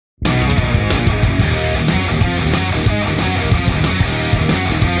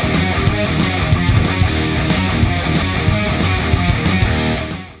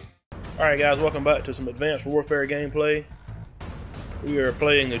Alright guys, welcome back to some Advanced Warfare gameplay. We are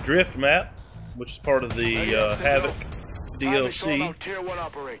playing the Drift map, which is part of the Havoc DLC.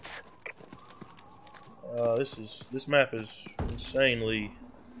 This map is insanely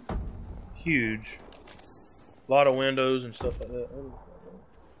huge. A lot of windows and stuff like that.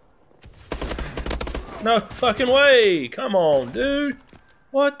 No fucking way! Come on, dude!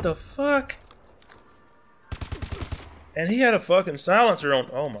 What the fuck? And he had a fucking silencer on.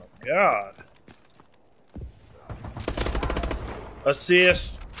 Oh my god.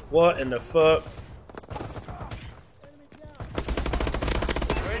 Assist. What in the fuck?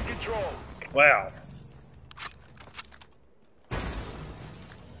 We're in control. Wow.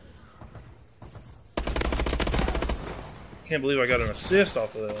 Can't believe I got an assist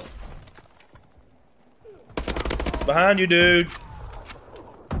off of that. Behind you, dude.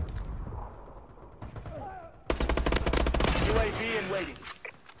 UAV in waiting.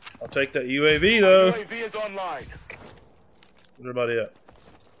 I'll take that UAV though. UAV is online. Where's everybody at?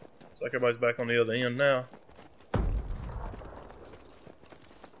 Looks like everybody's back on the other end now. I'm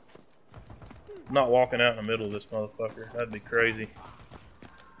not walking out in the middle of this motherfucker. That'd be crazy.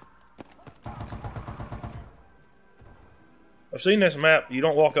 I've seen this map. You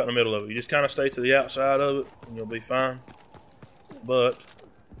don't walk out in the middle of it. You just kind of stay to the outside of it, and you'll be fine. But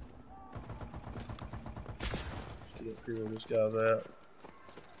let's get up here where this guy's at.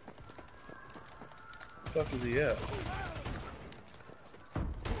 Where the fuck is he at?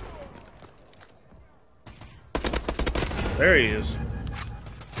 There he is.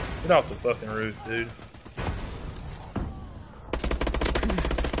 Get off the fucking roof, dude.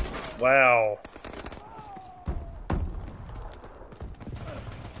 Wow.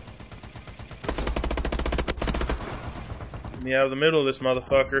 Get me out of the middle of this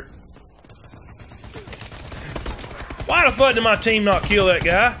motherfucker. Why the fuck did my team not kill that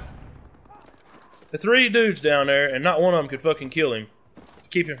guy? The three dudes down there, and not one of them could fucking kill him.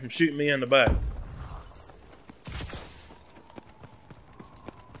 Keep him from shooting me in the back.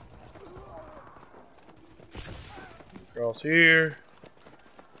 Across here.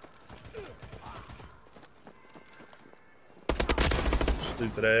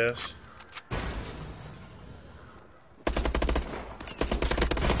 Stupid ass.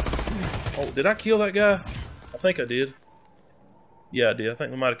 Oh, did I kill that guy? I think I did. Yeah, I did. I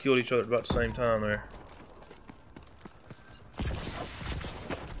think we might have killed each other at about the same time there.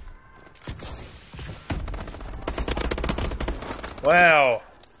 Wow.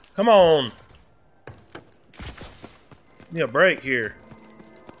 Come on. Give me a break here.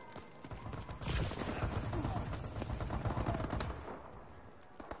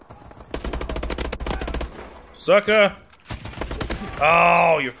 Sucker!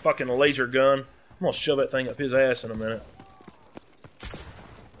 Oh, your fucking laser gun. I'm gonna shove that thing up his ass in a minute.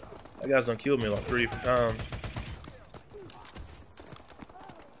 That guy's done killed me like 3 different times.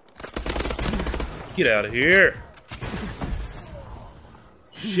 Get out of here.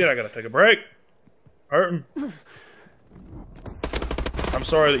 Shit, I gotta take a break. Hurting. I'm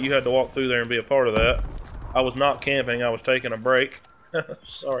sorry that you had to walk through there and be a part of that. I was not camping, I was taking a break.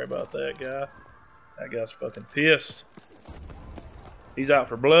 Sorry about that, guy. That guy's fucking pissed. He's out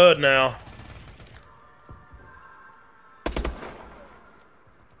for blood now.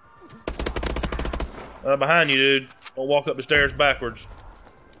 Behind you, dude. Don't walk up the stairs backwards.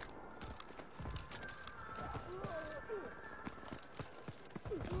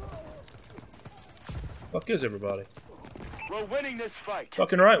 Fuck is everybody? We're winning this fight.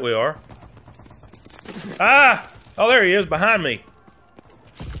 Fucking right we are. Ah! Oh, there he is, behind me.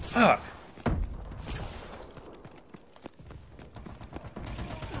 Fuck.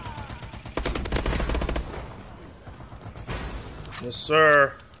 Yes,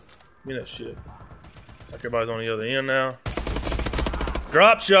 sir. Give me that shit. Like everybody's on the other end now.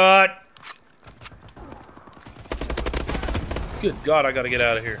 Drop shot! Good God, I gotta get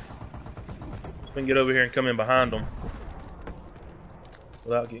out of here. Just been get over here and come in behind them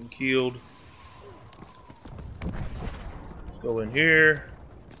without getting killed. Let's go in here.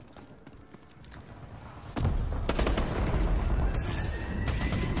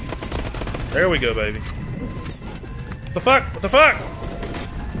 There we go, baby. What the fuck? What the fuck?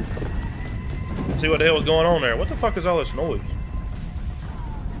 Let's see what the hell is going on there. What the fuck is all this noise?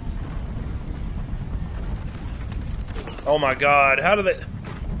 Oh my god, how do they...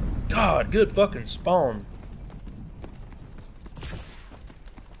 God, good fucking spawn.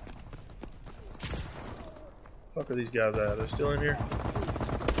 Fuck are these guys at? They're still in here?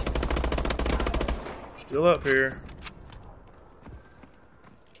 Still up here.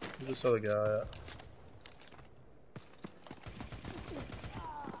 Where's this other guy at?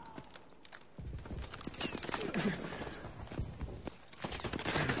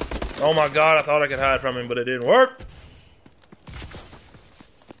 Oh my god, I thought I could hide from him, but it didn't work.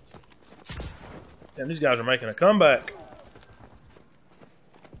 Damn, these guys are making a comeback.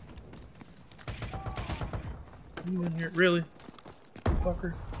 You in here? Really?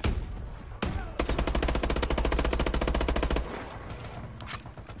 Fucker.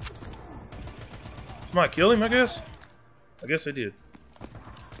 Somebody kill him, I guess? I guess they did.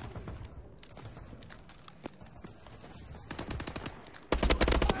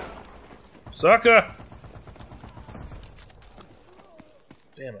 Sucker!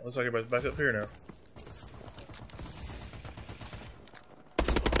 Damn it, looks like everybody's back up here now.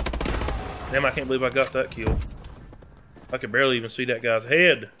 Damn, I can't believe I got that kill. I could barely even see that guy's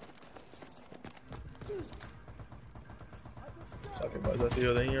head. Looks like everybody's at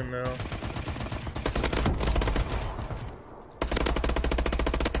the other end now.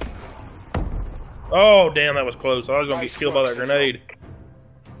 Oh, damn, that was close. I was gonna get killed by that grenade.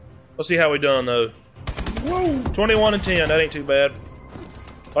 Let's see how we done, though. Whoa, 21 and 10. That ain't too bad.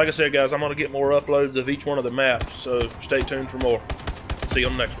 Like I said, guys, I'm gonna get more uploads of each one of the maps, so stay tuned for more. See you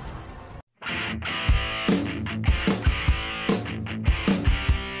on the next one.